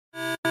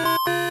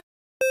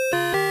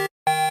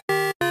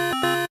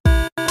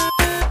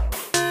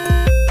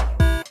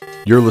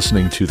You're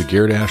listening to the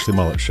Garrett Ashley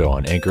Mullet Show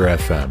on Anchor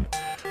FM.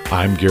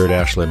 I'm Garrett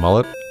Ashley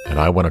Mullet, and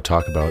I want to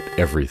talk about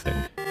everything.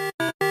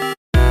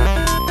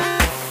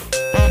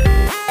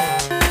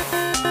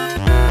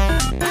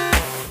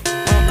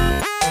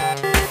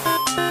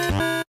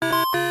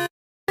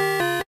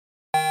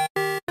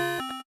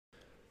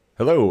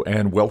 Hello,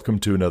 and welcome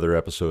to another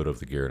episode of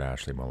the Garrett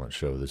Ashley Mullet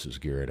Show. This is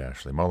Garrett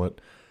Ashley Mullet.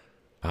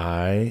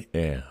 I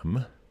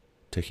am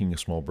taking a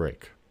small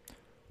break.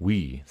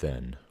 We,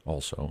 then,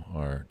 also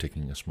are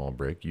taking a small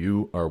break.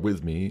 You are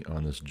with me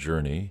on this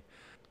journey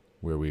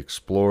where we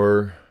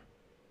explore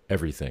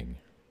everything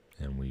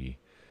and we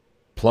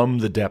plumb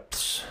the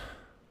depths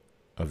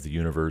of the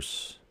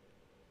universe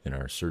in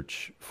our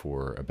search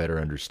for a better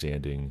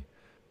understanding,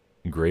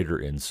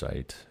 greater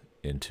insight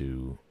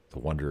into the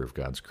wonder of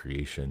God's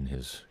creation,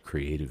 His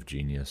creative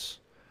genius,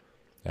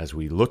 as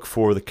we look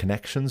for the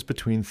connections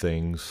between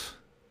things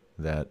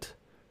that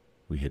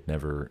we had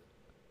never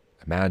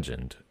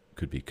imagined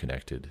could be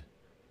connected.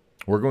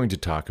 We're going to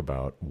talk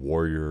about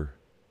warrior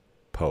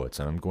poets,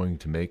 and I'm going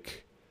to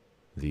make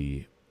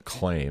the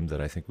claim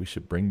that I think we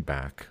should bring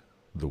back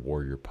the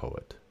warrior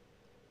poet.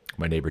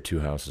 My neighbor 2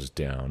 houses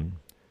down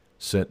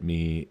sent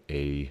me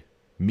a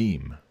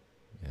meme,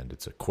 and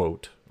it's a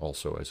quote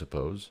also, I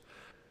suppose.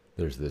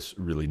 There's this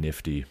really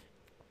nifty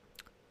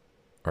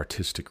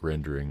artistic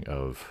rendering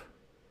of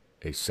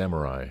a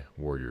samurai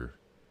warrior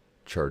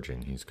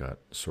charging. He's got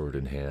sword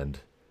in hand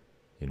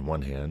in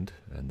one hand,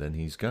 and then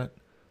he's got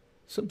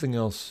something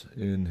else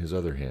in his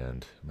other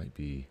hand. It might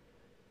be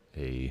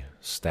a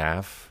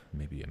staff,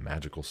 maybe a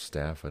magical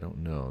staff, I don't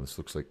know. This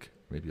looks like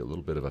maybe a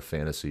little bit of a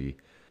fantasy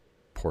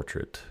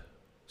portrait,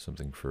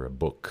 something for a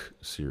book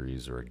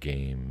series or a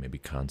game, maybe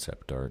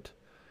concept art.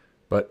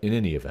 But in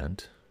any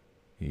event,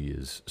 he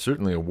is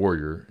certainly a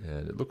warrior,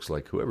 and it looks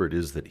like whoever it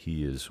is that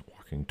he is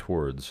walking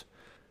towards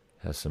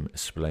has some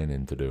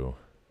explaining to do.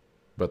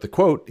 But the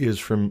quote is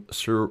from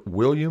Sir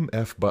William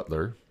F.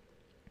 Butler,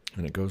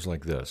 and it goes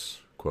like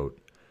this, quote,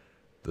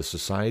 "The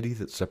society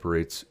that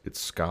separates its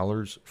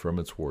scholars from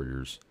its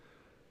warriors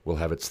will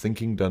have its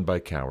thinking done by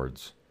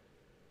cowards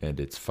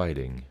and its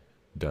fighting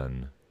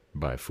done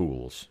by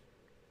fools."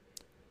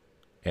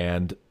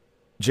 And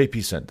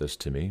JP sent this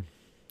to me.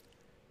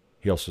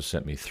 He also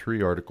sent me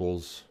 3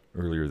 articles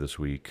earlier this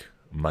week,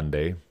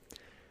 Monday,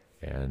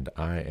 and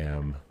I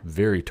am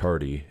very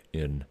tardy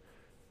in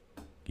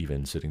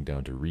even sitting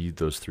down to read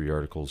those 3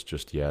 articles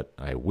just yet.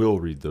 I will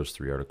read those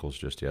 3 articles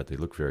just yet. They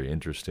look very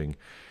interesting,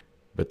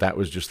 but that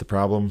was just the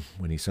problem.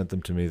 When he sent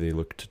them to me, they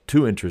looked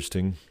too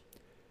interesting,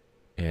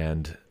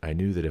 and I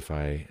knew that if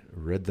I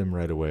read them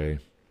right away,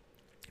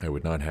 I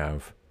would not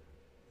have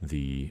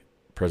the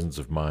presence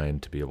of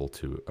mind to be able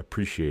to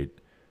appreciate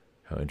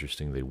how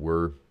interesting they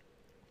were.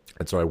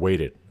 And so I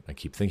waited. I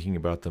keep thinking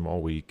about them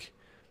all week,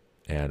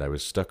 and I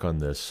was stuck on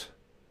this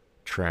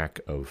track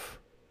of,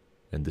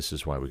 and this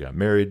is why we got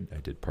married. I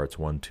did parts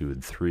 1, 2,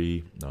 and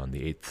 3 on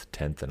the 8th,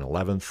 10th, and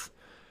 11th,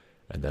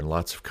 and then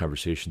lots of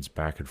conversations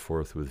back and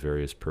forth with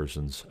various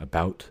persons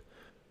about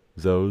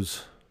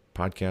those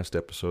podcast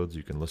episodes.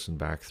 You can listen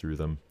back through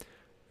them.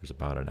 There's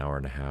about an hour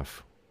and a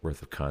half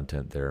worth of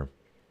content there.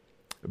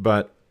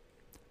 But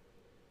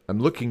I'm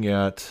looking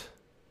at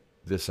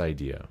this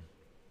idea,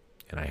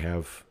 and I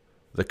have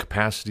the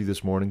capacity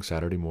this morning,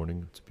 Saturday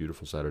morning. It's a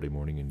beautiful Saturday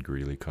morning in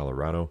Greeley,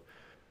 Colorado.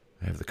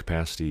 I have the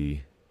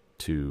capacity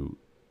to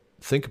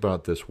think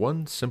about this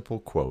one simple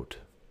quote.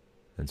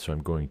 And so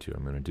I'm going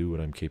to do what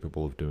I'm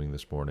capable of doing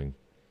this morning.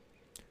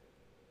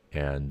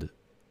 And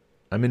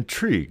I'm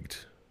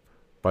intrigued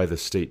by the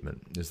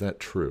statement. Is that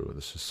true?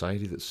 The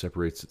society that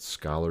separates its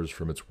scholars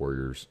from its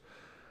warriors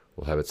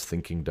will have its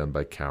thinking done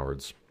by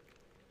cowards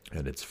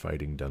and its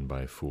fighting done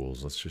by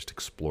fools. Let's just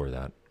explore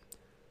that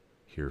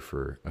here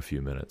for a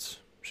few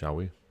minutes, shall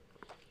we?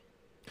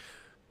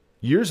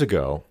 Years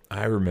ago,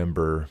 I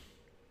remember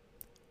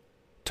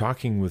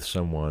talking with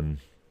someone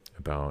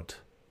about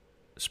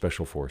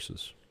special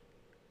forces.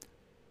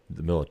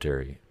 The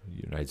military,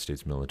 the United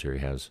States military,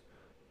 has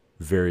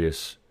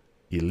various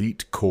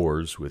elite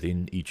corps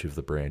within each of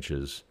the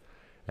branches,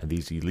 and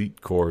these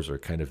elite corps are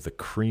kind of the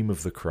cream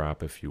of the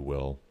crop, if you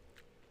will,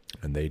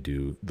 and they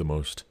do the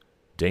most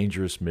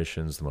dangerous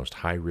missions, the most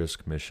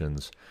high-risk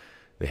missions.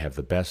 They have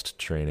the best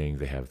training,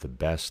 they have the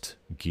best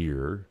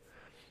gear.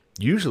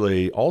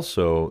 Usually,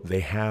 also, they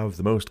have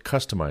the most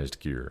customized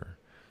gear.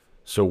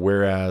 So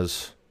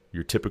whereas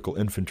your typical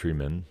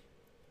infantryman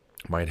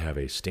might have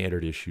a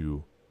standard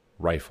issue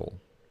rifle,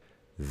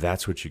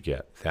 that's what you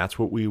get. That's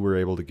what we were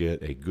able to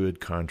get a good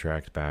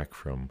contract back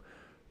from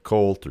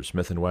Colt or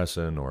Smith &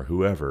 Wesson or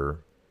whoever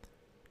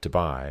to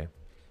buy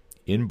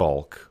in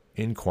bulk,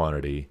 in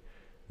quantity.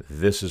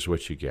 This is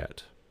what you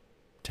get.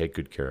 Take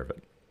good care of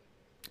it.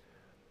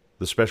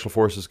 The Special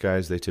Forces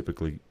guys, they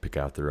typically pick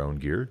out their own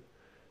gear.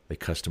 They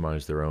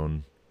customize their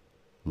own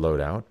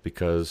loadout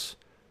because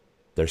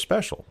they're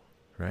special,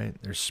 right?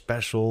 They're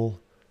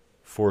special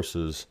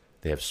forces.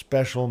 They have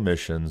special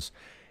missions,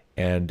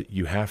 and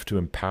you have to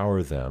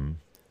empower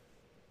them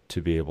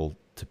to be able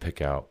to pick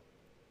out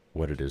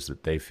what it is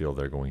that they feel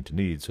they're going to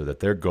need so that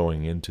they're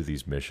going into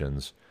these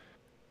missions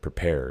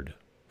prepared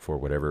for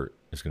whatever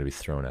is going to be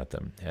thrown at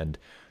them. And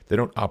they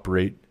don't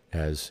operate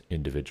as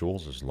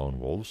individuals, as lone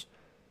wolves,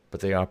 but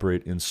they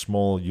operate in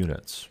small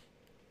units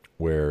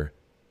where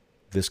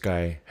this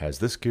guy has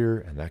this gear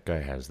and that guy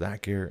has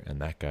that gear and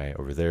that guy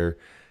over there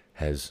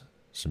has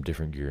some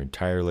different gear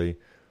entirely.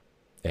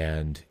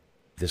 And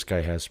this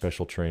guy has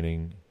special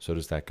training. So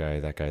does that guy,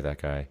 that guy,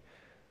 that guy.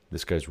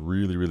 This guy's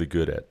really, really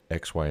good at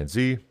X, Y, and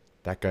Z.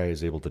 That guy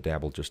is able to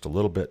dabble just a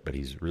little bit, but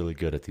he's really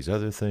good at these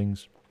other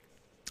things.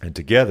 And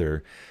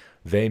together,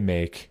 they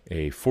make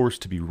a force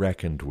to be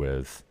reckoned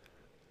with,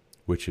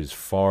 which is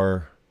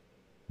far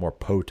more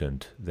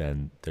potent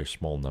than their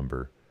small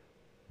number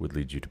would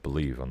lead you to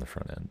believe on the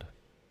front end.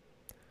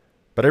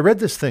 But I read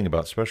this thing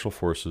about special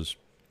forces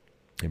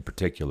in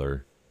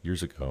particular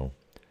years ago,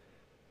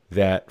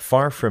 that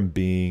far from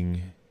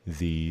being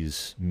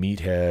these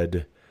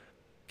meathead,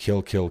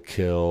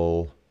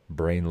 kill,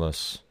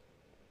 brainless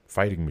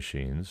fighting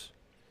machines,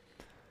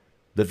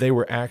 that they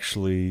were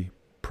actually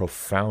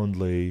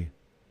profoundly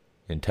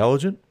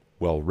intelligent,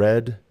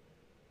 well-read,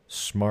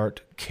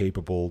 smart,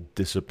 capable,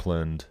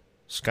 disciplined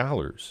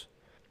scholars.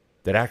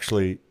 That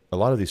actually, a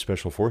lot of these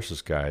special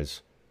forces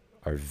guys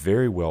are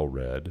very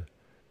well-read,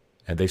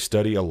 and they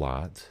study a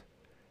lot,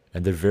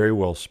 and they're very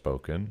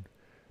well-spoken.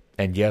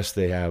 And yes,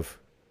 they have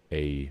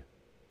a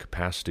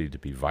capacity to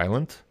be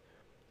violent,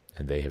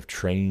 and they have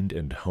trained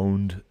and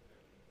honed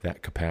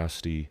that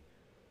capacity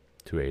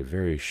to a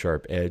very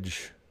sharp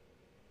edge.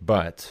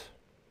 But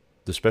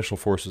the Special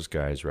Forces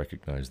guys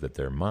recognize that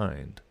their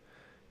mind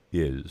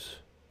is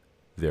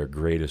their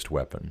greatest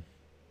weapon.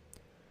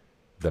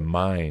 The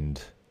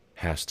mind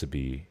has to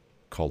be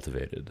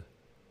cultivated.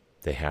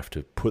 They have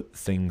to put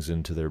things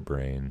into their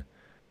brain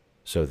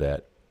so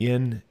that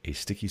in a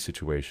sticky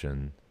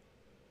situation,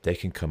 they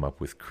can come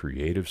up with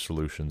creative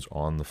solutions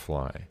on the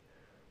fly.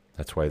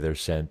 That's why they're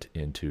sent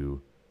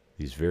into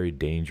these very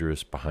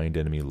dangerous behind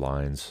enemy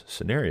lines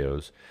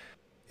scenarios,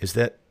 is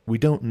that we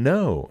don't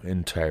know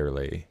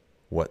entirely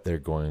what they're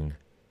going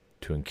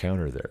to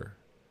encounter there.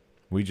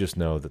 We just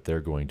know that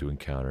they're going to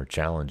encounter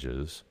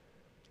challenges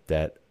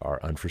that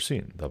are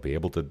unforeseen. They'll be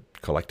able to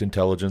collect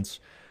intelligence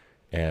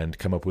and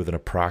come up with an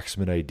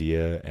approximate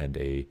idea and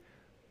a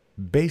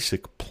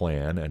basic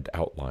plan and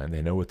outline.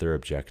 They know what their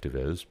objective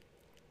is,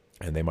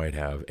 and they might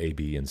have A,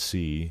 B, and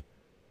C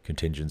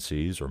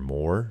contingencies or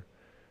more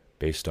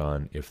based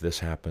on if this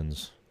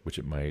happens, which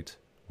it might,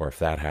 or if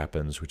that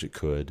happens, which it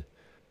could.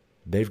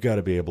 They've got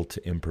to be able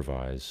to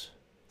improvise,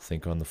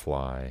 think on the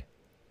fly,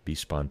 be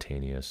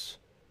spontaneous.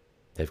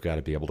 They've got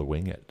to be able to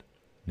wing it.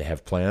 They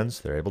have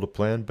plans, they're able to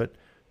plan, but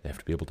they have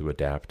to be able to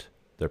adapt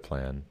their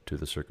plan to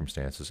the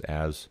circumstances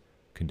as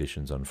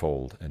conditions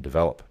unfold and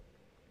develop.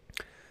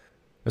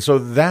 And so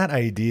that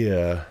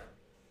idea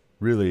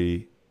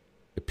really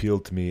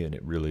appealed to me, and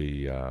it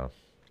really, I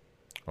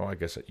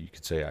guess you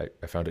could say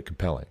I found it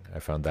compelling. I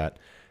found that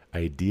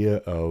idea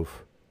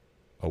of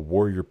a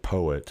warrior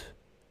poet,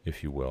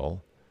 if you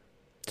will,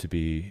 to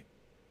be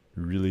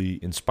really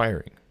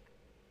inspiring.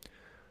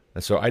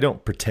 And so I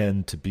don't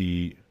pretend to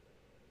be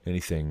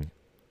anything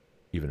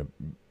even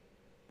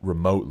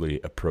remotely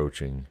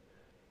approaching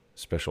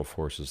Special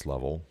Forces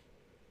level.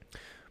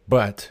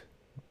 But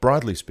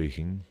broadly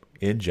speaking,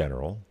 in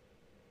general,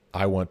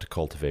 I want to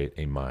cultivate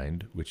a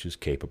mind which is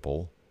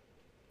capable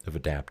of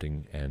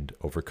adapting and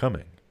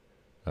overcoming.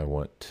 I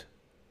want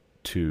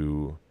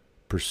to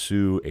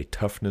pursue a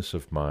toughness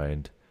of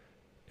mind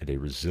and a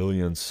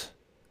resilience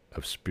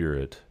of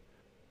spirit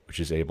which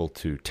is able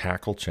to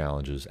tackle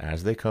challenges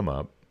as they come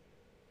up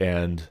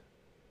and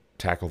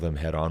tackle them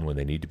head on when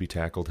they need to be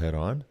tackled head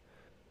on,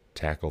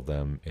 tackle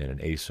them in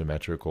an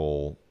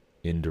asymmetrical,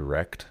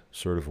 indirect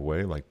sort of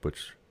way, like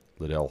Butch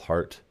Liddell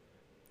Hart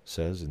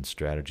says in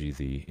Strategy,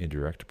 the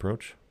Indirect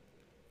Approach.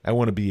 I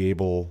want to be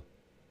able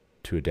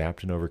to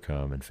adapt and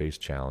overcome and face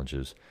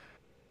challenges,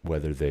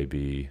 whether they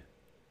be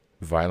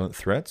violent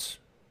threats,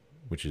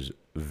 which is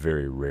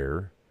very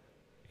rare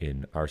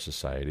in our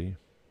society.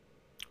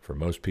 For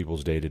most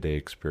people's day-to-day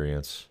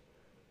experience,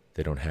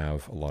 they don't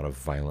have a lot of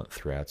violent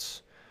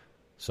threats,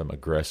 some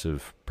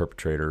aggressive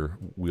perpetrator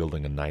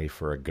wielding a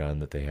knife or a gun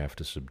that they have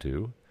to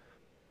subdue,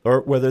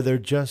 or whether they're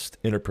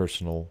just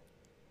interpersonal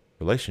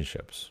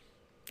relationships,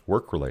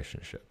 work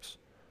relationships,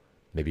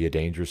 maybe a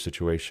dangerous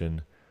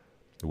situation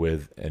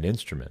with an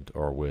instrument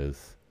or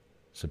with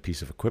some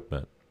piece of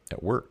equipment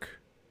at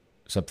work,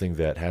 something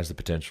that has the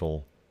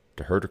potential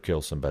to hurt or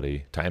kill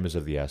somebody. Time is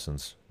of the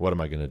essence. What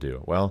am I going to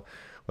do? Well,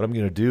 what I'm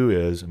going to do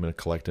is I'm going to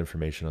collect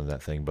information on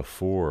that thing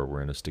before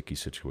we're in a sticky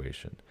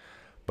situation,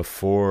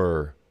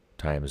 before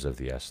time is of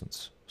the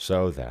essence,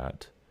 so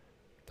that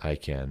I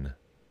can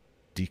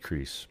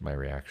decrease my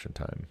reaction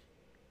time.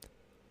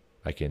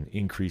 I can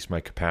increase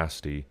my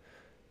capacity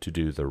to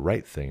do the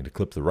right thing, to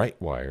clip the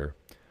right wire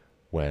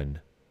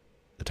when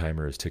the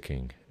timer is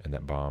ticking and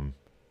that bomb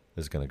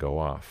is going to go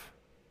off,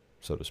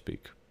 so to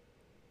speak.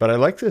 But I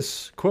like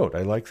this quote.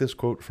 I like this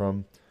quote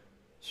from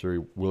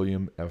Sir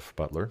William F.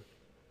 Butler.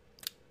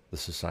 The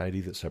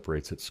society that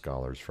separates its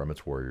scholars from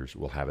its warriors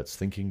will have its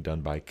thinking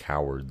done by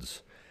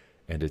cowards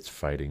and its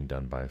fighting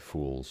done by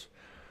fools.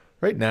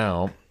 Right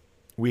now,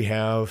 we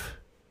have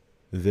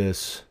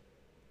this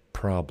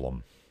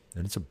problem,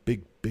 and it's a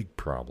big, big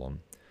problem.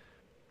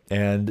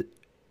 And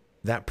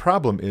that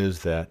problem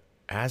is that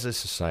as a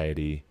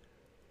society,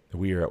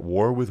 we are at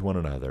war with one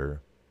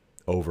another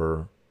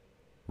over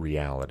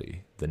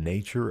reality, the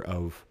nature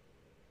of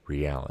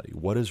reality.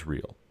 What is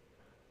real?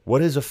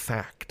 What is a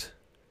fact?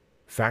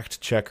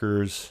 Fact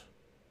checkers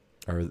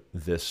are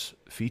this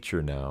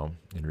feature now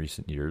in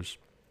recent years,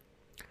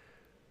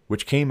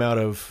 which came out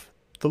of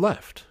the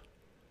left.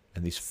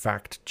 And these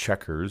fact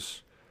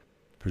checkers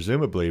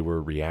presumably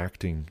were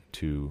reacting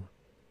to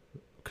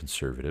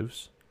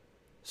conservatives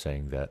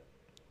saying that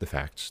the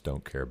facts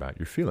don't care about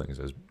your feelings.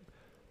 As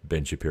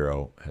Ben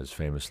Shapiro has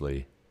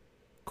famously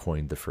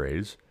coined the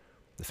phrase,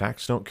 the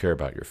facts don't care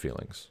about your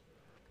feelings.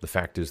 The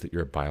fact is that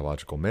you're a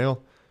biological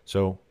male,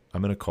 so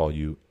I'm going to call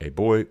you a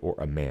boy or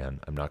a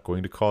man. I'm not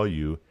going to call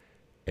you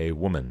a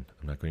woman.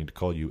 I'm not going to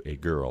call you a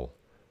girl.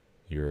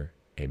 You're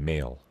a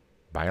male.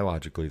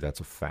 Biologically, that's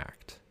a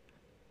fact.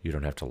 You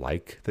don't have to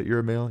like that you're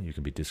a male. You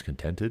can be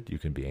discontented. You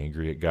can be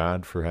angry at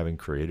God for having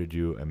created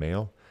you a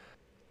male.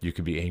 You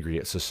can be angry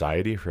at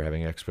society for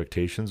having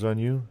expectations on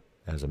you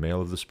as a male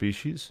of the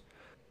species.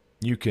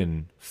 You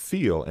can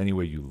feel any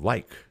way you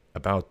like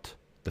about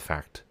the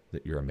fact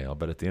that you're a male,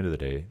 but at the end of the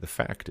day, the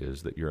fact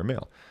is that you're a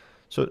male.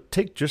 So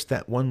take just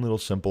that one little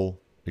simple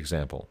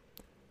example,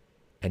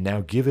 and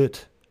now give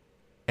it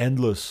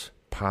endless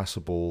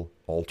possible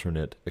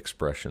alternate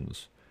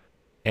expressions.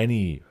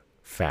 Any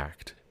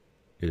fact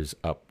is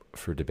up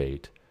for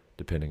debate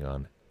depending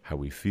on how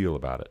we feel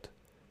about it.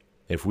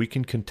 If we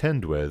can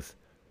contend with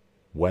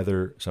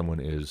whether someone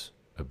is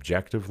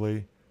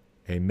objectively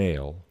a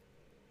male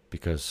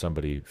because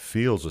somebody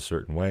feels a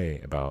certain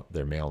way about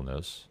their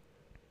maleness,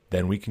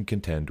 then we can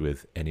contend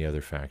with any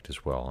other fact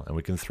as well. And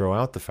we can throw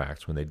out the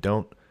facts when they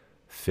don't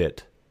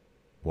fit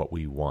what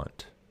we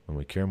want. When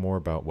we care more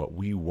about what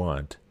we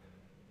want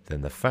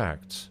than the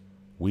facts,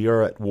 we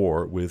are at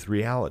war with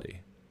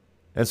reality.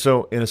 And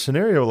so in a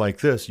scenario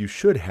like this, you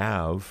should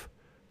have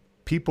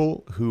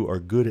people who are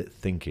good at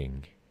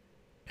thinking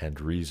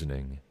and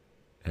reasoning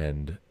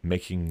and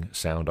making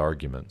sound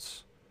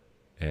arguments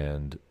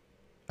and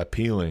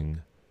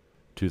appealing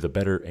to the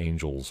better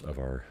angels of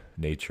our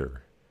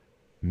nature,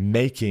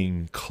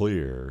 making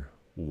clear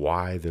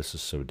why this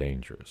is so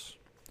dangerous.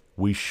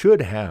 We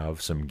should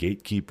have some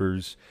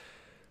gatekeepers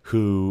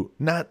who,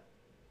 not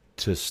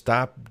to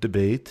stop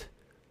debate,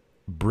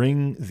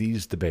 bring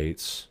these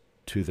debates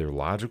to their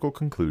logical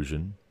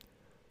conclusion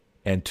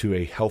and to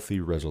a healthy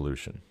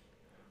resolution.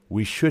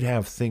 We should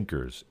have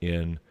thinkers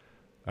in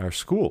our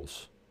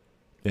schools,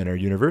 in our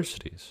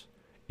universities,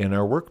 in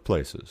our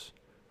workplaces,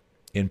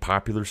 in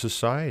popular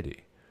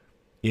society,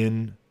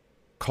 in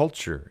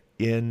culture,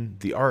 in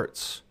the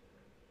arts,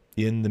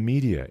 in the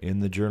media, in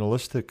the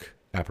journalistic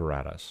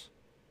apparatus.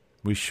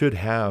 We should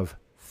have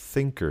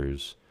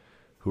thinkers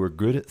who are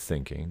good at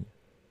thinking,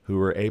 who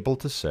are able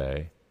to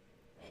say,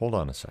 hold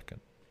on a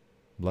second,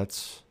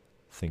 let's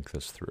think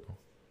this through.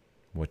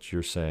 What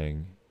you're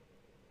saying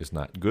is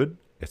not good,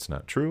 it's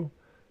not true,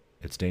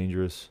 it's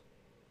dangerous,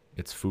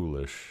 it's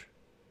foolish,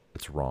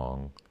 it's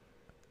wrong.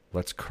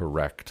 Let's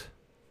correct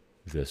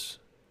this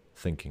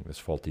thinking, this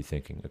faulty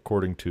thinking,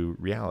 according to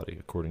reality,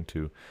 according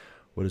to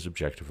what is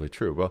objectively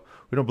true. Well,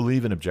 we don't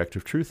believe in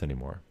objective truth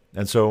anymore.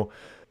 And so,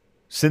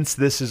 since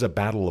this is a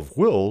battle of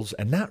wills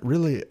and not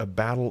really a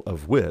battle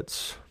of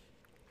wits,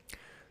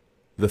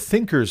 the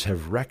thinkers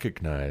have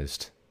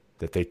recognized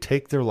that they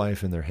take their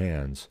life in their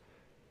hands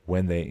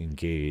when they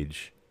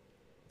engage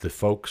the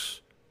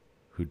folks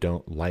who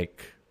don't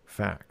like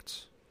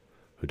facts,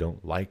 who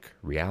don't like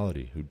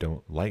reality, who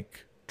don't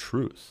like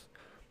truth.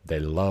 They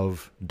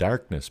love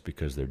darkness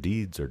because their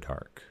deeds are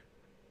dark.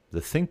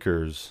 The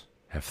thinkers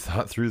have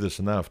thought through this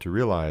enough to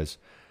realize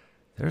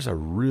there's a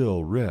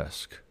real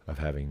risk of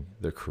having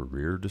their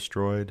career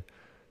destroyed,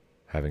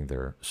 having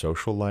their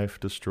social life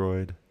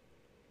destroyed.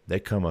 They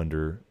come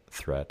under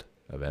threat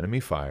of enemy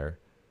fire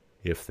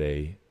if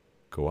they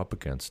go up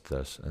against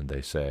this and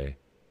they say,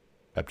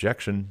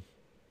 objection.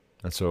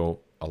 And so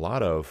a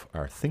lot of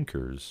our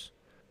thinkers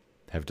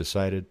have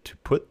decided to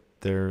put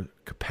their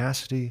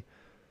capacity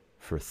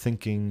for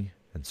thinking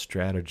and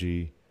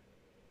strategy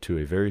to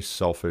a very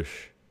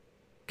selfish,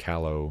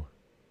 callow,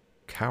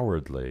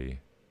 cowardly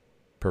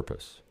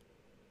purpose.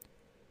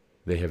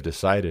 They have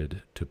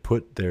decided to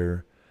put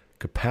their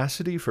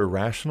capacity for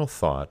rational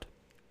thought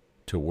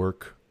to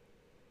work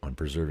on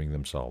preserving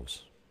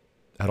themselves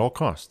at all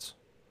costs.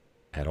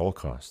 At all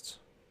costs.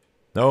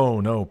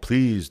 No,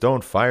 please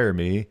don't fire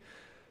me.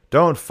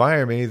 Don't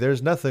fire me.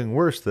 There's nothing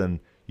worse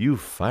than you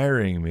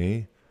firing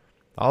me.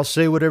 I'll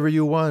say whatever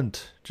you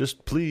want.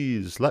 Just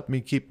please let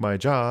me keep my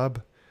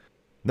job.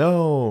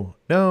 No,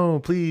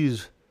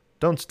 please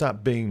don't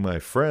stop being my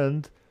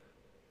friend.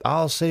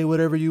 I'll say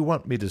whatever you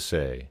want me to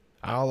say.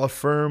 I'll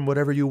affirm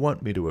whatever you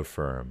want me to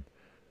affirm.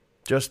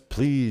 Just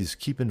please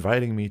keep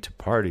inviting me to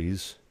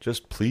parties.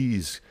 Just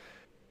please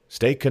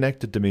Stay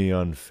connected to me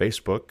on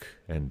Facebook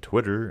and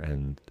Twitter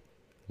and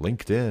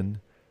LinkedIn.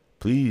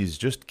 Please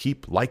just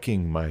keep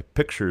liking my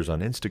pictures on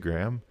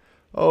Instagram.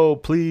 Oh,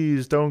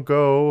 please don't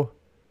go.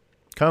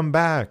 Come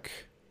back.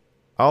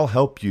 I'll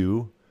help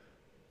you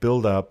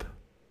build up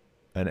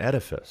an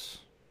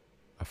edifice,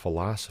 a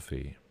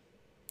philosophy,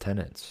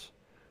 tenets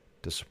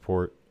to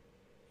support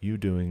you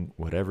doing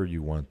whatever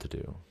you want to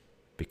do,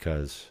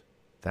 because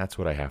that's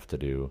what I have to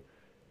do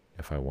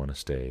if I want to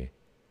stay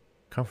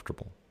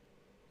comfortable,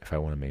 if I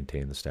want to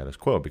maintain the status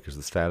quo, because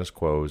the status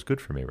quo is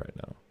good for me right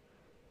now.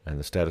 And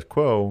the status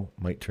quo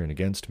might turn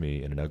against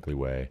me in an ugly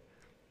way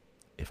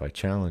if I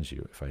challenge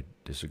you, if I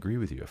disagree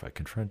with you, if I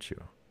confront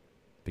you,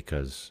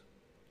 because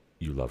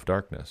you love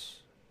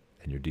darkness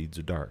and your deeds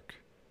are dark.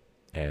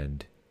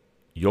 And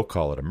you'll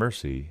call it a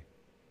mercy,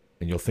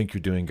 and you'll think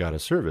you're doing God a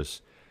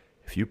service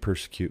if you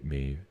persecute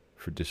me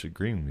for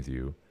disagreeing with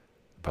you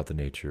about the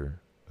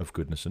nature of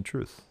goodness and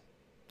truth.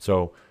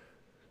 So,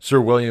 Sir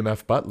William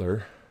F.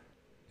 Butler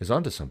is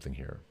onto something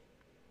here.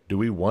 Do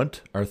we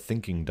want our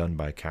thinking done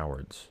by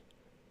cowards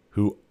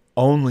who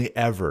only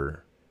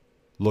ever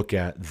look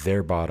at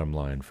their bottom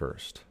line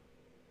first?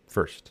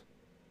 First,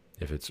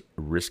 if it's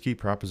risky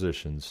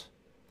propositions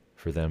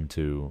for them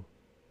to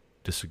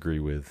disagree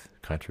with,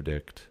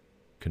 contradict,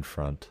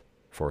 confront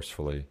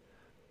forcefully,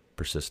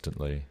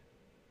 persistently,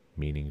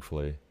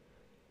 meaningfully,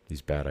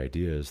 these bad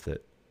ideas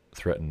that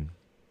threaten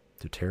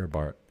to tear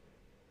apart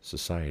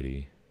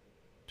society,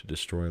 to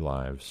destroy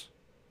lives,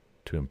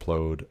 to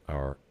implode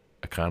our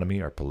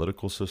economy, our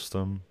political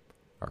system,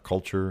 our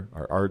culture,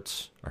 our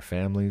arts, our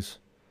families,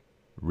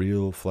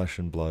 real flesh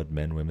and blood,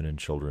 men, women, and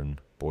children,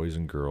 boys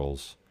and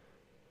girls,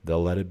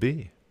 they'll let it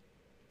be.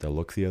 They'll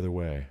look the other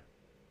way.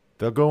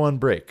 They'll go on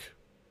break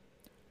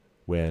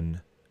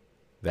when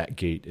that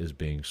gate is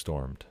being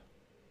stormed.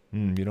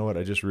 You know what?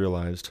 I just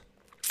realized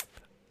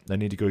I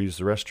need to go use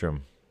the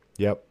restroom.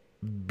 Yep.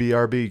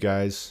 BRB,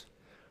 guys.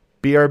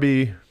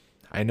 BRB.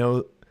 I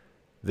know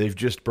they've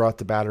just brought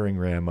the battering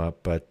ram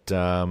up, but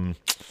I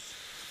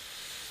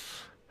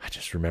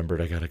just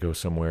remembered I got to go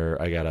somewhere.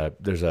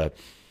 There's a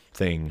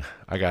thing.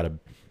 Good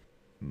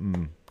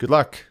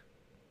luck.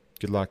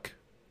 Good luck.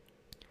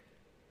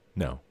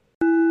 No.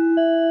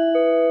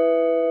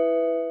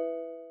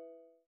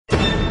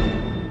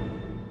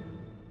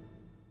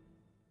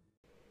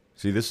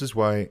 See, this is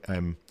why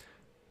I'm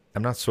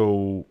not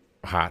so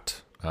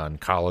hot on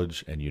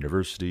college and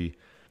university.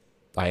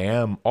 I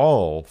am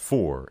all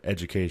for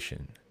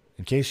education.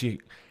 In case you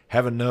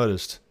haven't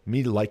noticed,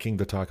 me liking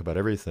to talk about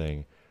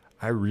everything,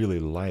 I really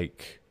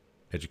like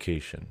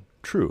education.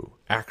 True,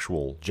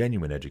 actual,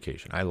 genuine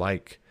education. I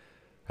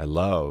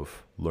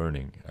love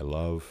learning. I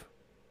love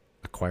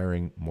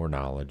acquiring more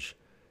knowledge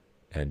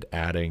and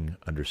adding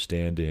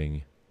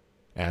understanding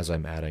as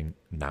I'm adding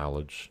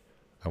knowledge.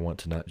 I want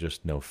to not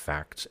just know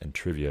facts and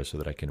trivia so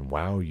that I can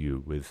wow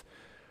you with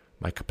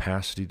my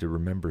capacity to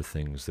remember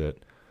things that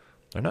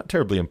are not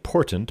terribly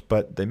important,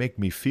 but they make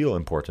me feel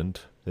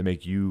important. They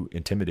make you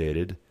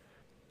intimidated,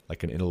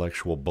 like an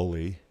intellectual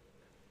bully.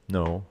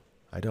 No,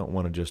 I don't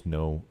want to just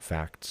know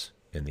facts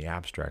in the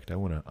abstract. I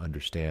want to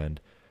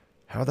understand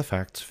how the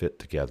facts fit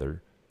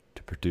together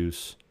to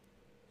produce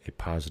a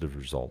positive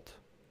result.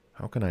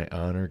 How can I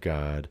honor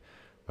God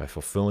by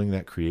fulfilling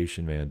that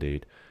creation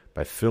mandate,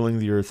 by filling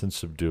the earth and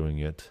subduing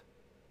it?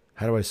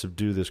 How do I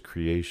subdue this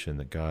creation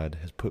that God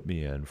has put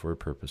me in for a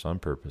purpose, on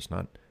purpose,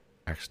 not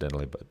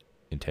accidentally, but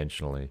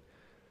intentionally,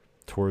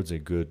 towards a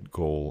good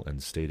goal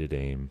and stated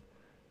aim,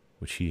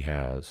 which He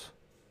has?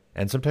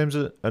 And sometimes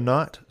a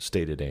not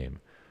stated aim.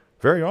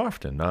 Very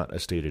often not a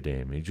stated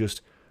aim. He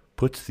just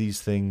puts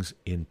these things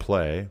in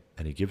play,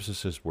 and He gives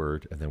us His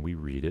word, and then we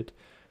read it,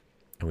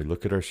 and we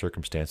look at our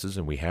circumstances,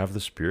 and we have the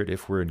Spirit.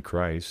 If we're in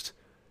Christ,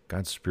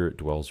 God's Spirit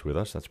dwells with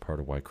us. That's part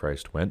of why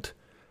Christ went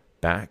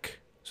back,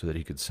 so that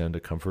He could send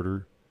a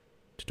comforter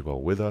to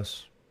dwell with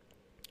us.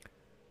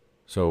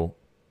 So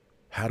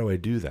how do I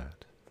do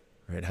that?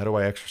 Right? How do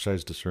I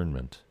exercise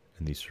discernment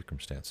in these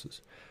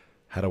circumstances?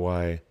 How do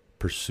I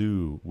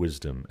pursue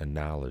wisdom and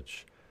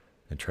knowledge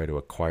and try to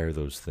acquire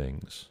those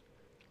things?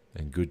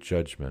 And good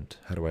judgment.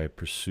 How do I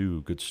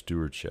pursue good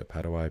stewardship?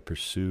 How do I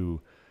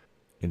pursue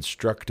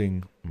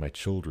instructing my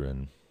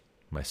children,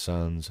 my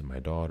sons and my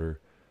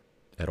daughter,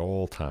 at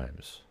all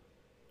times?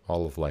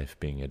 All of life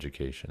being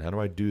education. How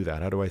do I do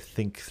that? How do I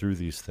think through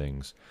these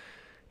things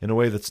in a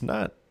way that's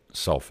not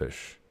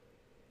selfish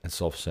and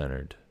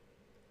self-centered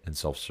and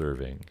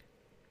self-serving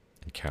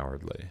and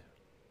cowardly?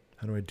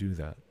 How do I do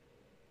that?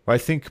 Well, I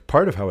think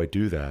part of how I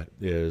do that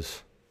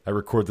is I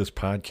record this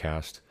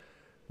podcast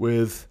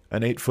with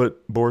an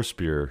 8-foot boar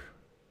spear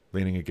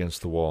leaning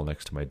against the wall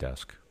next to my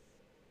desk.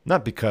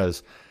 Not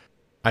because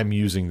I'm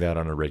using that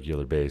on a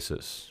regular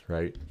basis,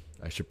 right?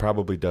 I should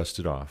probably dust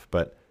it off,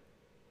 but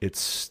it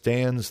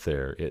stands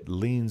there. It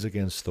leans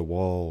against the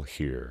wall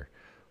here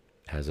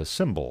as a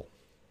symbol,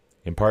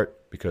 in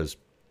part because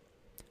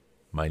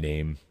my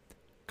name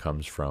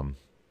comes from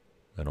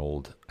an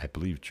old, I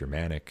believe,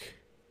 Germanic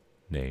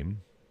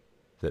name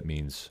that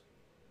means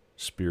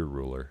spear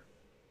ruler.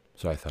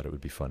 So I thought it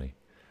would be funny.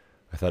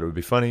 I thought it would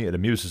be funny. It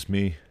amuses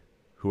me.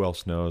 Who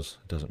else knows?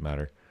 It doesn't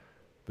matter.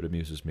 But it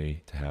amuses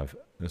me to have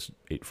this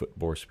 8-foot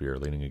boar spear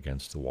leaning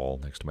against the wall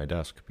next to my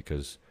desk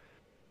because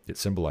it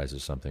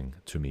symbolizes something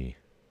to me.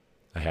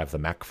 I have the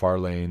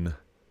MacFarlane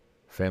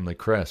family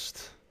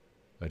crest,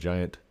 a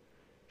giant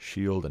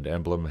shield and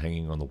emblem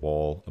hanging on the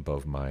wall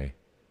above my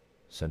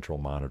central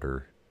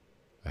monitor,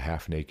 a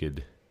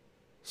half-naked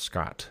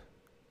Scot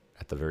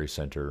at the very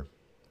center,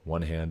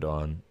 one hand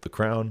on the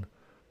crown,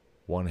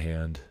 one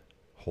hand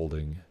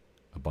holding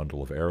a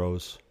bundle of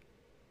arrows.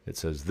 It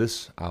says,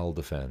 "This I'll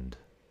defend,"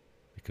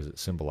 because it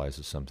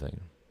symbolizes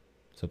something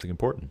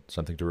important,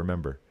 something to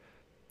remember.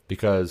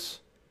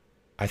 Because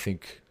I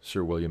think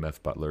Sir William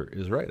F. Butler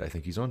is right. I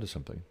think he's onto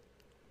something.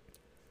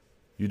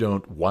 You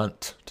don't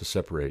want to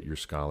separate your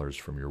scholars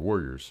from your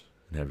warriors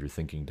and have your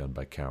thinking done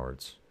by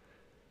cowards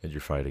and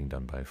your fighting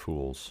done by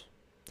fools.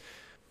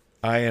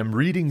 I am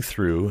reading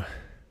through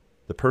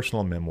the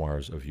personal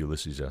memoirs of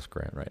Ulysses S.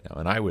 Grant right now,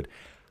 and I would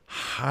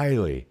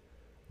highly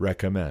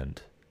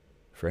recommend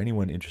for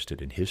anyone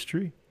interested in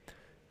history,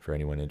 for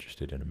anyone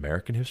interested in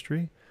American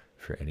history,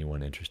 for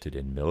anyone interested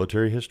in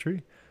military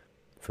history,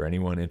 for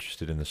anyone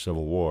interested in the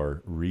Civil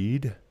War,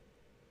 read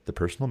the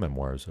personal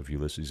memoirs of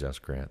Ulysses S.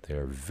 Grant. They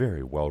are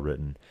very well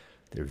written.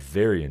 They're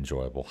very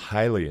enjoyable,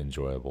 highly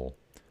enjoyable.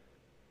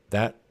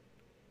 That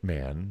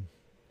man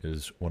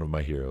is one of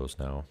my heroes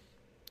now.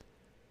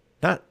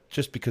 Not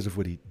just because of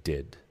what he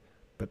did,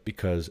 but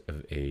because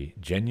of a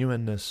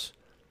genuineness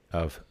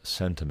of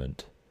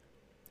sentiment,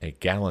 a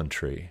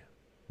gallantry,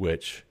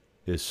 which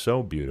is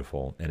so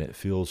beautiful and it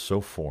feels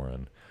so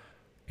foreign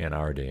in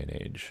our day and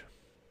age.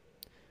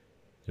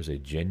 There's a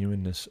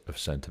genuineness of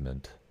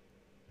sentiment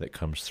that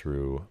comes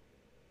through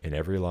in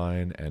every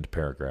line and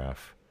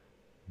paragraph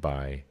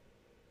by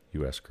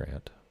U.S.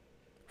 Grant,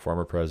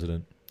 former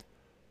president,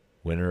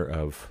 winner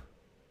of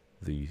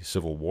the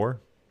Civil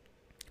War,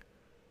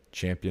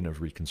 champion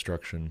of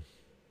Reconstruction,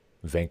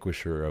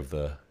 vanquisher of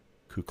the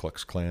Ku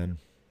Klux Klan.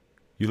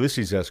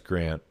 Ulysses S.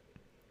 Grant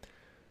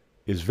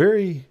is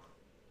very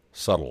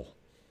subtle.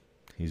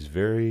 He's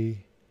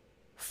very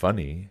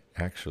funny,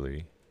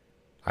 actually.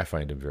 I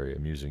find him very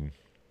amusing,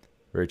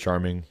 very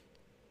charming,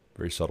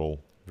 very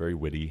subtle, very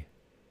witty.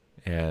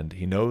 And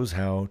he knows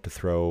how to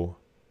throw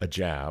a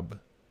jab,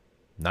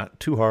 not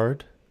too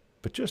hard,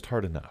 but just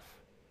hard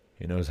enough.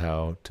 He knows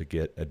how to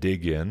get a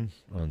dig in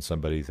on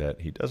somebody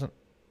that he doesn't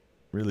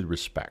really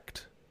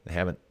respect. They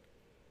haven't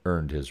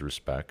earned his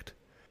respect.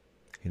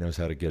 He knows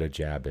how to get a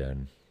jab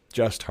in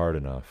just hard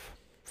enough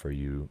for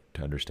you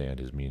to understand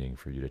his meaning,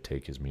 for you to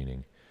take his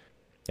meaning.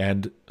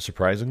 And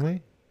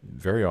surprisingly,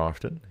 very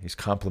often, he's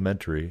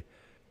complimentary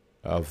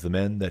of the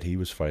men that he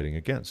was fighting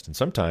against. And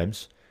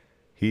sometimes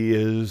he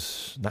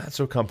is not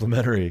so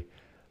complimentary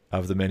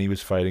of the men he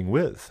was fighting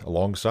with,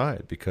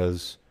 alongside,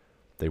 because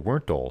they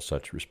weren't all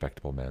such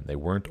respectable men. They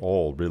weren't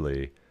all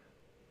really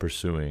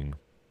pursuing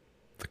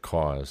the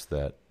cause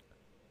that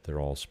they're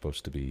all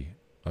supposed to be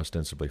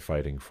ostensibly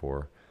fighting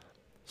for.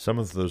 Some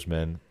of those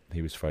men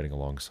he was fighting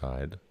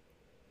alongside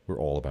were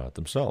all about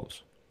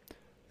themselves.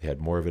 They had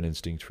more of an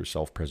instinct for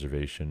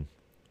self-preservation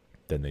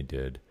than they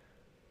did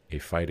a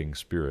fighting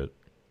spirit,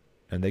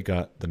 and they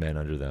got the men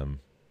under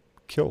them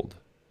killed.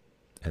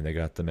 And they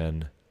got the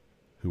men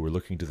who were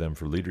looking to them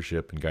for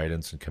leadership and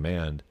guidance and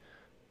command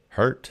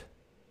hurt.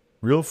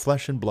 Real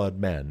flesh and blood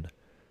men,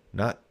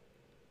 not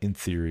in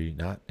theory,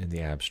 not in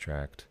the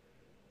abstract,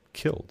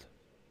 killed.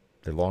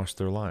 They lost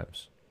their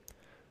lives.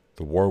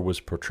 The war was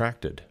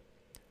protracted.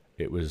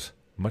 It was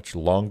much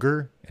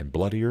longer and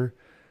bloodier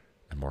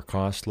and more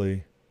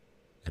costly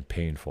and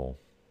painful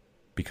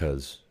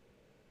because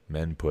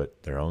men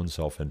put their own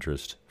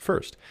self-interest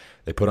first.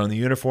 They put on the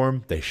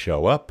uniform, they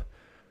show up,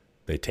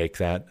 they take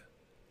that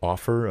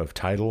offer of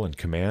title and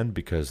command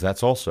because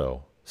that's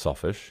also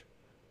selfish.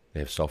 They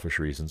have selfish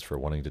reasons for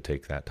wanting to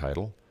take that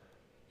title.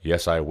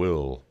 Yes, I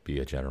will be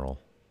a general.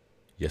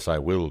 Yes, I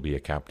will be a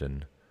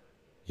captain.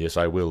 Yes,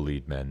 I will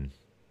lead men,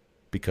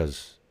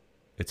 because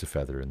it's a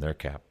feather in their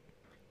cap,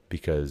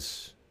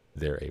 because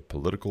they're a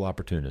political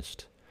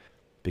opportunist,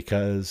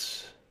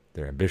 because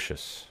they're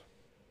ambitious.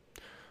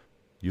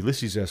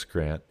 Ulysses S.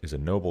 Grant is a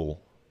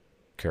noble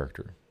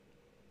character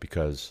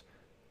because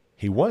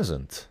he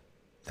wasn't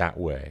that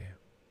way,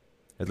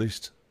 at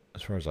least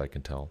as far as I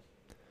can tell.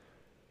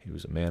 He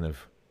was a man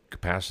of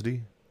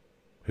capacity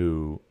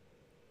who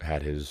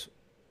had his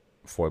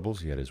foibles,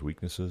 he had his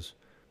weaknesses,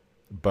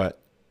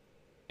 but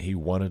he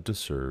wanted to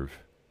serve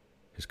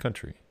his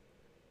country.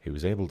 He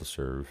was able to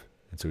serve,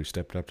 and so he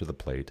stepped up to the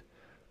plate,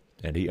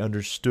 and he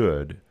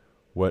understood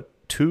what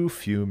too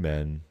few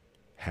men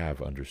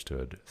have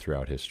understood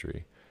throughout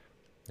history,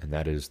 and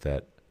that is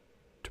that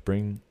to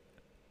bring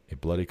a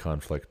bloody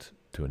conflict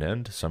to an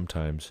end,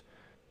 sometimes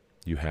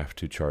you have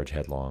to charge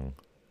headlong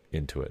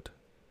into it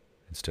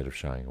instead of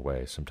shying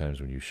away. Sometimes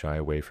when you shy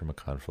away from a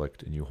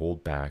conflict and you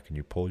hold back and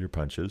you pull your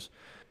punches,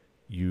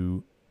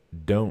 you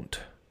don't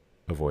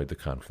avoid the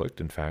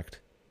conflict. In fact,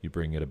 you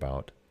bring it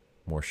about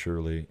more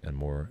surely and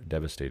more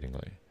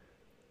devastatingly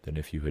than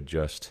if you had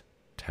just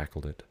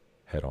tackled it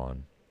head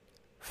on.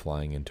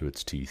 flying into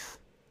its teeth.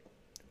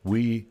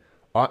 We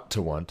ought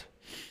to want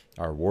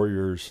our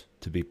warriors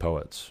to be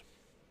poets.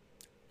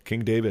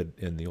 King David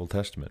in the Old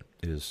Testament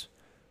is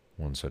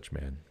one such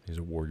man. He's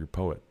a warrior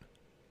poet.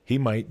 He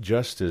might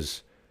just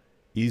as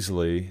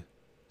easily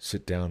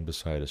sit down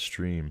beside a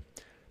stream,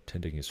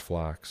 tending his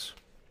flocks,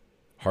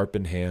 harp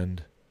in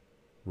hand,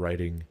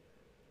 writing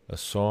a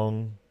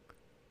song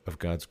of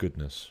God's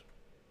goodness.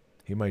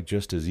 He might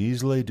just as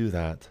easily do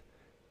that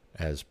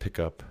as pick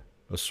up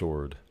a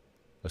sword,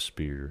 a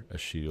spear, a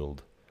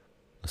shield,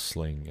 a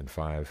sling, and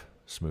 5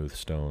 smooth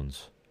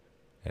stones,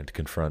 and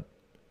confront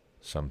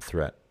some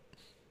threat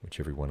which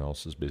everyone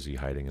else is busy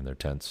hiding in their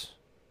tents,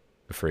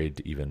 afraid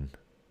to even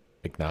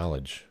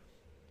acknowledge.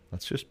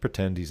 Let's just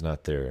pretend he's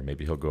not there, and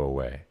maybe he'll go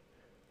away.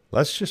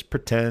 Let's just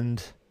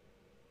pretend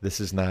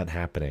this is not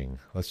happening.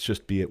 Let's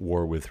just be at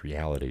war with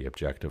reality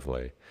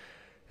objectively,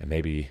 and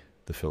maybe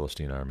the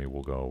Philistine army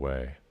will go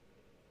away.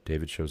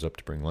 David shows up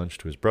to bring lunch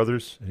to his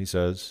brothers, and he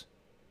says,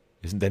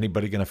 "Isn't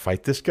anybody going to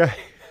fight this guy?"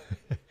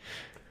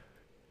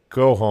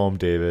 Go home,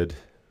 David.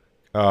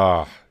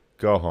 Go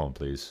home,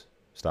 please.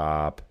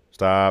 Stop.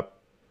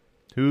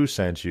 Who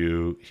sent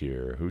you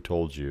here? Who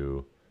told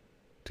you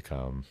to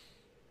come?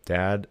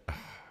 Dad? Oh,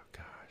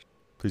 gosh.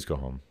 Please go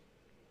home.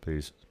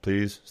 Please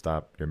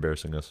stop. You're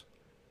embarrassing us.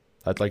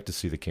 I'd like to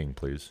see the king,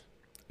 please.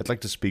 I'd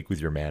like to speak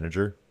with your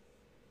manager.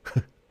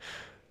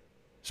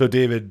 So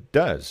David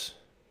does,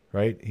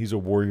 right? He's a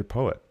warrior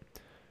poet.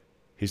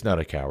 He's not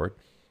a coward.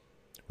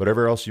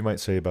 Whatever else you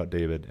might say about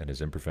David and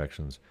his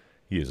imperfections,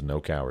 he is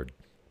no coward.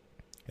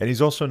 And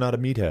he's also not a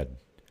meathead,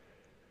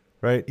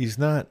 right? He's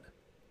not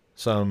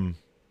some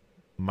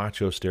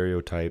macho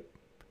stereotype.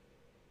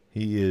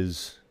 He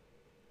is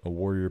a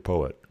warrior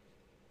poet.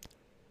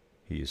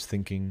 He is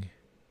thinking,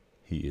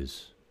 he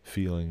is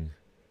feeling,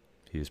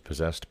 he is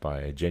possessed by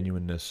a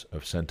genuineness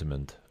of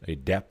sentiment, a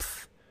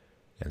depth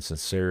and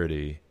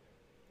sincerity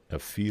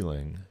of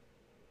feeling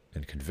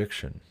and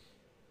conviction,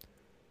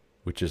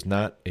 which is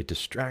not a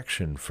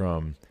distraction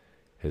from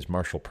his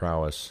martial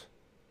prowess.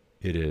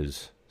 It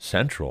is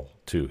central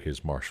to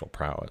his martial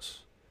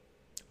prowess.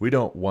 We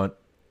don't want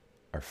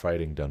our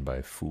fighting done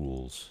by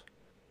fools.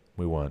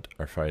 We want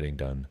our fighting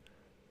done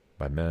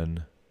by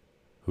men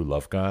who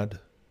love God,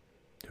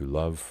 who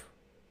love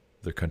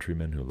their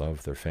countrymen, who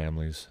love their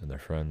families and their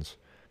friends.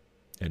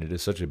 And it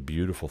is such a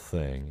beautiful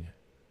thing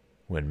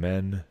when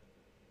men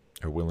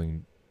are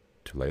willing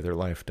to lay their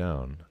life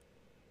down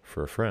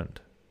for a friend.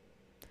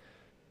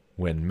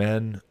 When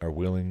men are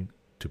willing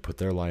to put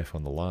their life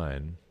on the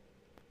line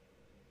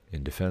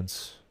in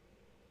defense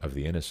of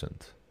the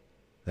innocent.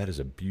 That is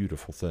a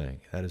beautiful thing.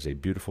 That is a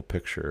beautiful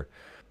picture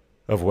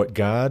of what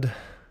God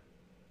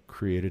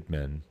created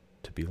men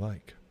to be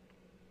like.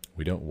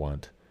 We don't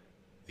want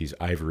these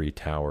ivory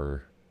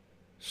tower,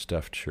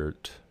 stuffed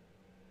shirt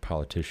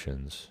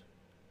politicians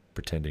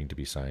pretending to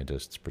be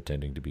scientists,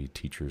 pretending to be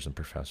teachers and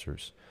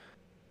professors.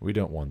 We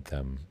don't want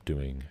them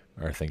doing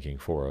our thinking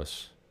for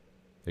us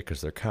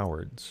because they're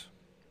cowards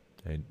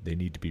and they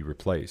need to be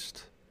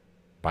replaced.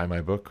 Buy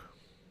my book,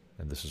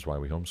 And This Is Why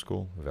We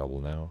Homeschool,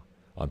 available now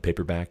on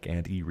paperback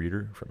and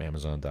e-reader from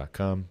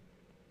Amazon.com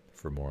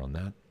for more on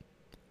that.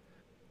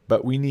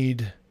 But we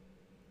need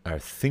our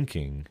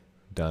thinking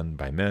done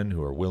by men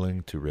who are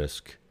willing to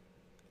risk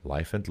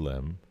life and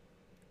limb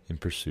in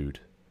pursuit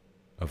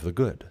of the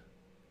good,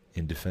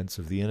 in defense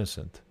of the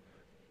innocent,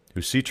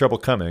 who see trouble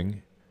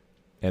coming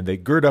and they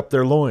gird up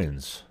their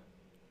loins.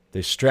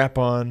 They strap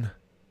on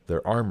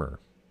their armor.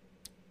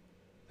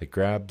 They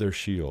grab their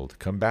shield.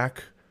 Come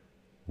back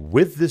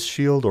with this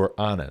shield or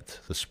on it,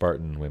 the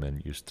Spartan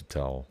women used to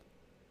tell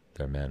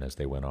their men as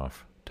they went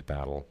off to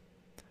battle.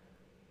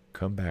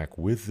 Come back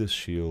with this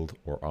shield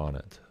or on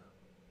it.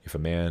 If a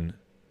man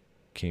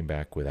came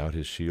back without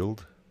his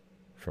shield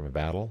from a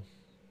battle,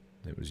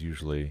 it was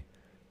usually,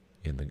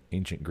 in the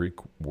ancient Greek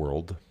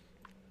world,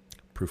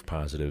 proof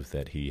positive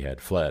that he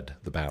had fled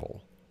the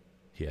battle.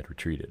 He had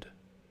retreated.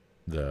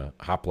 The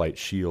hoplite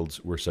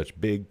shields were such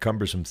big,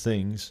 cumbersome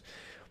things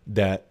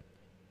that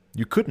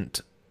you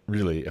couldn't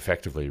really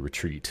effectively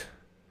retreat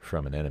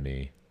from an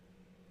enemy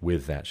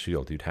with that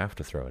shield. You'd have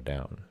to throw it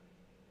down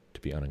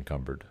to be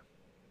unencumbered,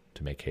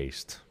 to make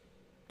haste,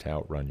 to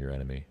outrun your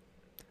enemy.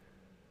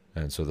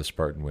 And so the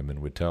Spartan women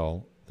would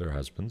tell their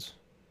husbands,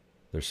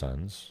 their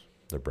sons,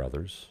 their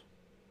brothers,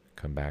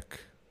 come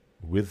back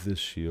with this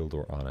shield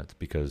or on it,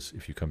 because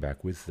if you come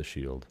back with the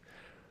shield,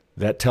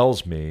 that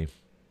tells me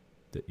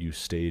that you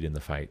stayed in the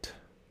fight.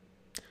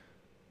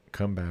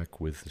 Come back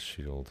with the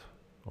shield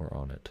or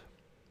on it.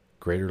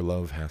 Greater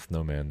love hath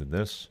no man than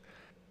this,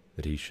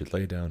 that he should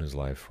lay down his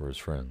life for his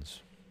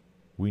friends.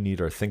 We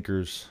need our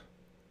thinkers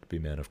to be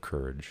men of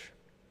courage,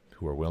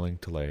 who are willing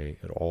to lay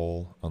it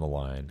all on the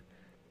line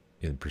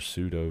in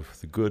pursuit of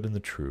the good and the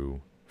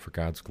true, for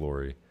God's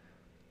glory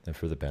and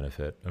for the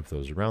benefit of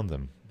those around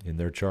them, in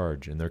their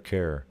charge, in their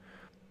care.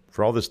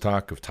 For all this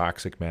talk of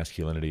toxic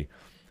masculinity,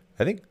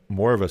 I think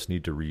more of us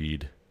need to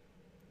read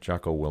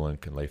Jocko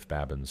Willink and Leif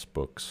Babin's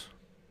books.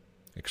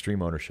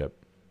 Extreme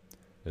Ownership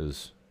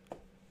is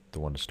the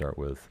one to start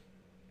with.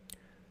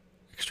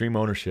 Extreme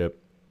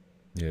Ownership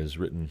is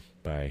written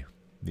by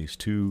these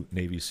two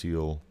Navy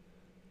SEAL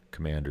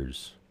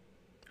commanders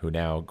who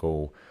now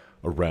go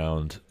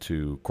around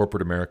to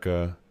corporate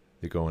America.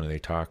 They go in and they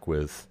talk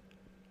with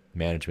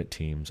management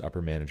teams,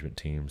 upper management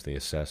teams. They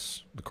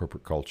assess the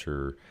corporate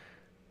culture,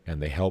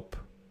 and they help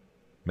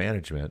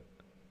management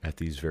at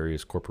these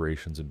various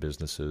corporations and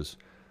businesses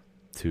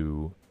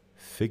to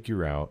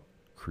figure out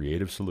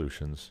creative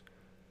solutions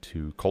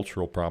to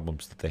cultural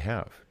problems that they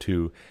have,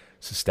 to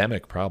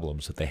systemic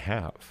problems that they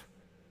have.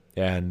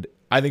 And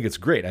I think it's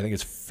great. I think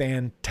it's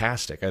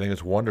fantastic. I think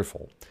it's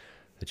wonderful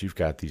that you've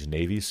got these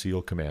Navy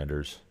SEAL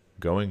commanders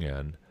going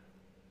in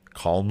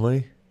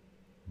calmly,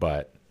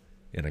 but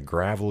in a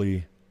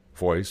gravelly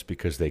voice,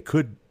 because they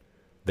could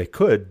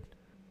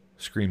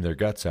scream their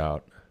guts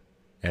out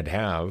and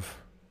have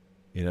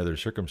in other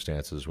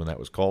circumstances when that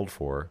was called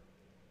for.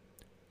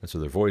 And so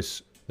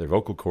their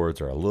vocal cords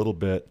are a little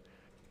bit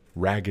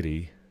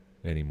raggedy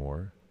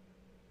anymore,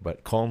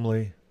 but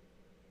calmly,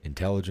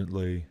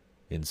 intelligently,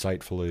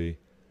 insightfully,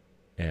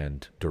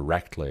 and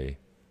directly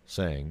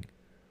saying,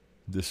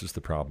 this is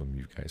the problem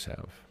you guys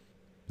have.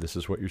 This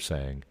is what you're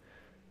saying,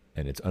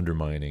 and it's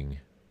undermining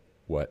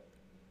what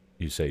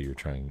you say you're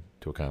trying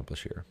to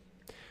accomplish here.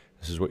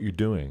 This is what you're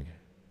doing,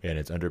 and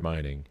it's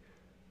undermining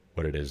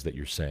what it is that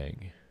you're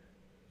saying.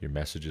 Your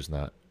message is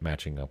not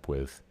matching up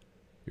with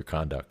your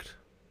conduct.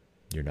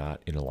 You're not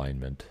in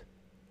alignment.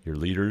 Your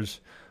leaders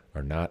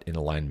are not in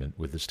alignment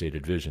with the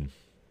stated vision,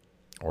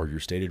 or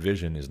your stated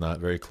vision is not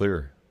very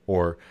clear,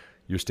 or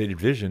your stated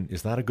vision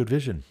is not a good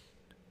vision.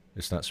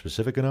 It's not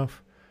specific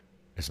enough.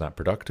 It's not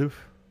productive.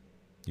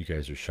 You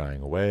guys are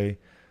shying away,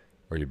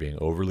 or you're being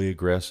overly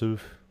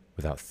aggressive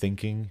without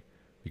thinking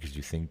because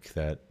you think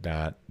that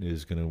that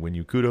is going to win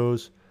you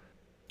kudos.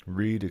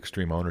 Read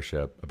Extreme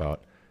Ownership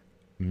about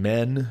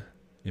men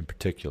in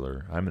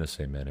particular. I'm going to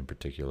say men in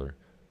particular.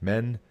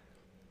 Men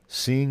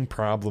seeing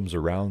problems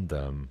around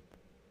them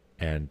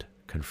and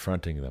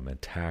confronting them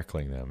and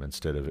tackling them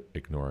instead of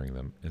ignoring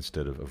them,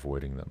 instead of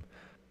avoiding them.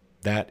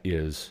 That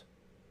is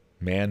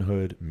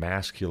manhood,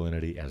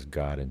 masculinity as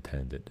God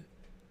intended.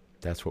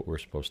 That's what we're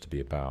supposed to be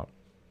about.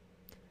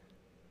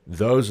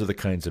 Those are the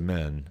kinds of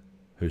men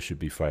who should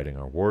be fighting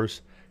our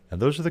wars,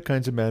 and those are the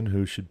kinds of men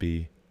who should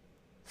be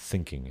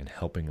thinking and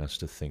helping us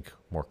to think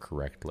more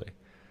correctly.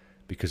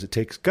 Because it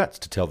takes guts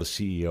to tell the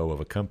CEO of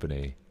a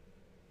company,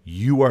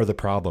 you are the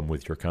problem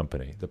with your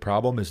company. The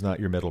problem is not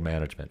your middle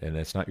management, and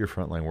it's not your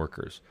frontline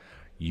workers.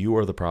 You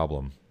are the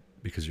problem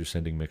because you're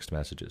sending mixed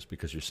messages,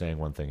 because you're saying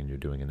one thing and you're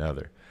doing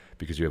another,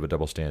 because you have a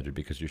double standard,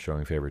 because you're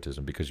showing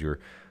favoritism, because you're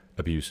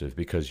abusive,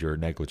 because you're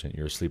negligent,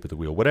 you're asleep at the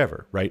wheel,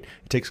 whatever, right?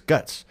 It takes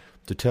guts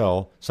to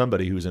tell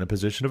somebody who's in a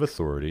position of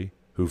authority,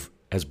 who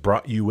has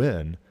brought you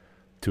in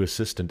to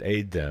assist and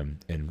aid them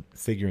in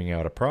figuring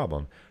out a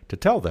problem, to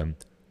tell them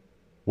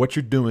what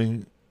you're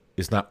doing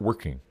is not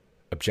working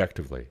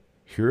objectively.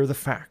 Here are the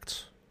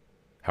facts.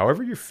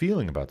 However you're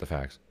feeling about the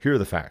facts, here are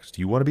the facts.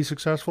 Do you want to be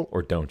successful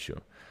or don't you?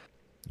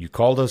 You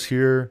called us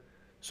here,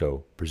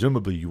 so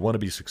presumably you want to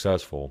be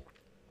successful.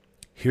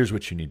 Here's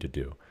what you need to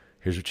do.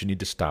 Here's what you need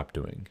to stop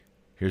doing.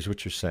 Here's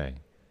what you're saying.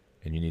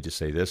 And you need to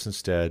say this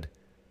instead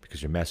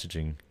because your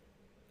messaging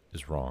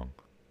is wrong.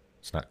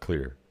 It's not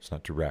clear. It's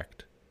not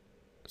direct.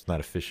 It's not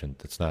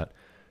efficient. It's not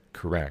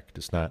correct.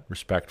 It's not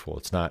respectful.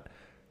 It's not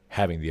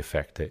having the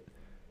effect that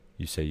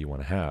you say you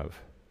want to have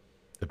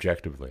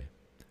objectively.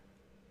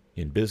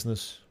 In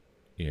business,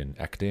 in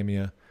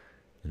academia,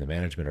 in the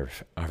management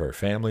of our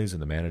families, in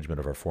the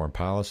management of our foreign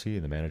policy,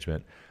 in the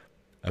management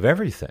of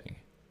everything,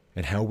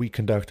 and how we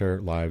conduct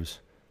our lives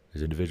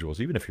as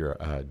individuals. Even if you're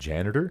a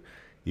janitor,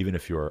 even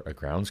if you're a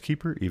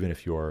groundskeeper, even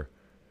if you're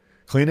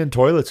cleaning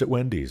toilets at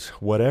Wendy's,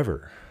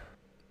 whatever.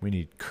 We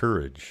need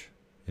courage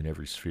in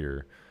every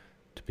sphere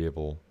to be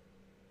able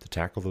to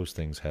tackle those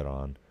things head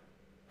on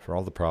for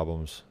all the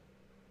problems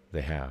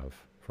they have,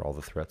 for all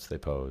the threats they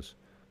pose.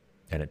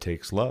 And it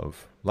takes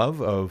love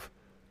of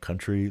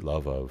country,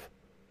 love of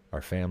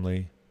our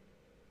family,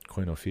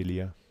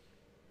 koinophilia,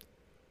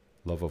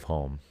 love of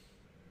home,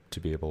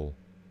 to be able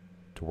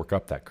to work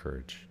up that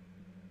courage.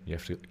 You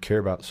have to care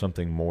about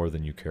something more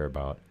than you care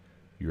about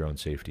your own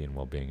safety and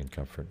well-being and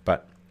comfort.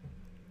 But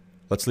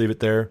let's leave it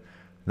there.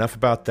 Enough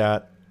about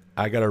that.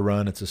 I got to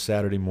run. It's a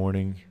Saturday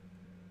morning.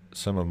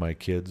 Some of my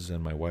kids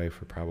and my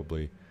wife are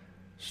probably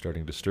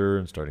starting to stir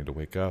and starting to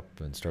wake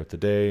up and start the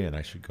day, and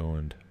I should go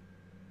and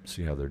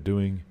see how they're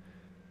doing.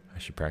 I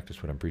should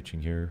practice what I'm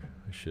preaching here.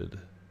 I should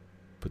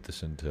put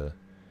this into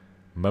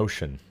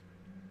motion.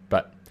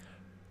 But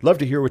love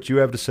to hear what you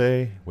have to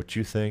say, what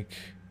you think.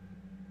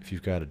 If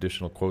you've got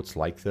additional quotes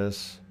like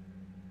this,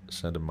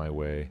 send them my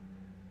way.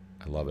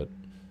 I love it.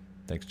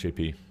 Thanks,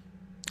 JP.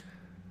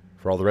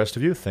 For all the rest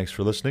of you, thanks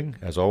for listening.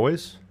 As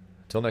always,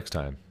 until next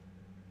time,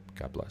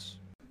 God bless.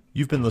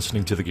 You've been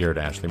listening to The Garrett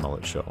Ashley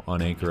Mullet Show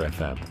on Anchor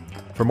FM.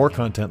 For more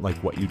content like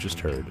what you just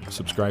heard,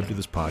 subscribe to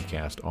this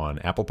podcast on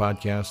Apple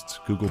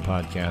Podcasts, Google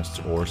Podcasts,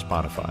 or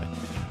Spotify.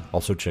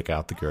 Also check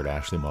out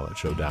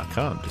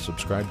thegarrettashleymulletshow.com to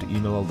subscribe to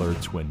email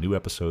alerts when new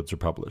episodes are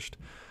published.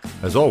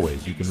 As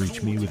always, you can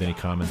reach me with any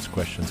comments,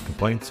 questions,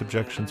 complaints,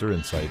 objections, or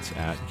insights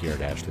at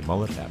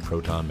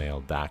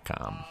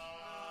garrettashleyMullet@protonmail.com.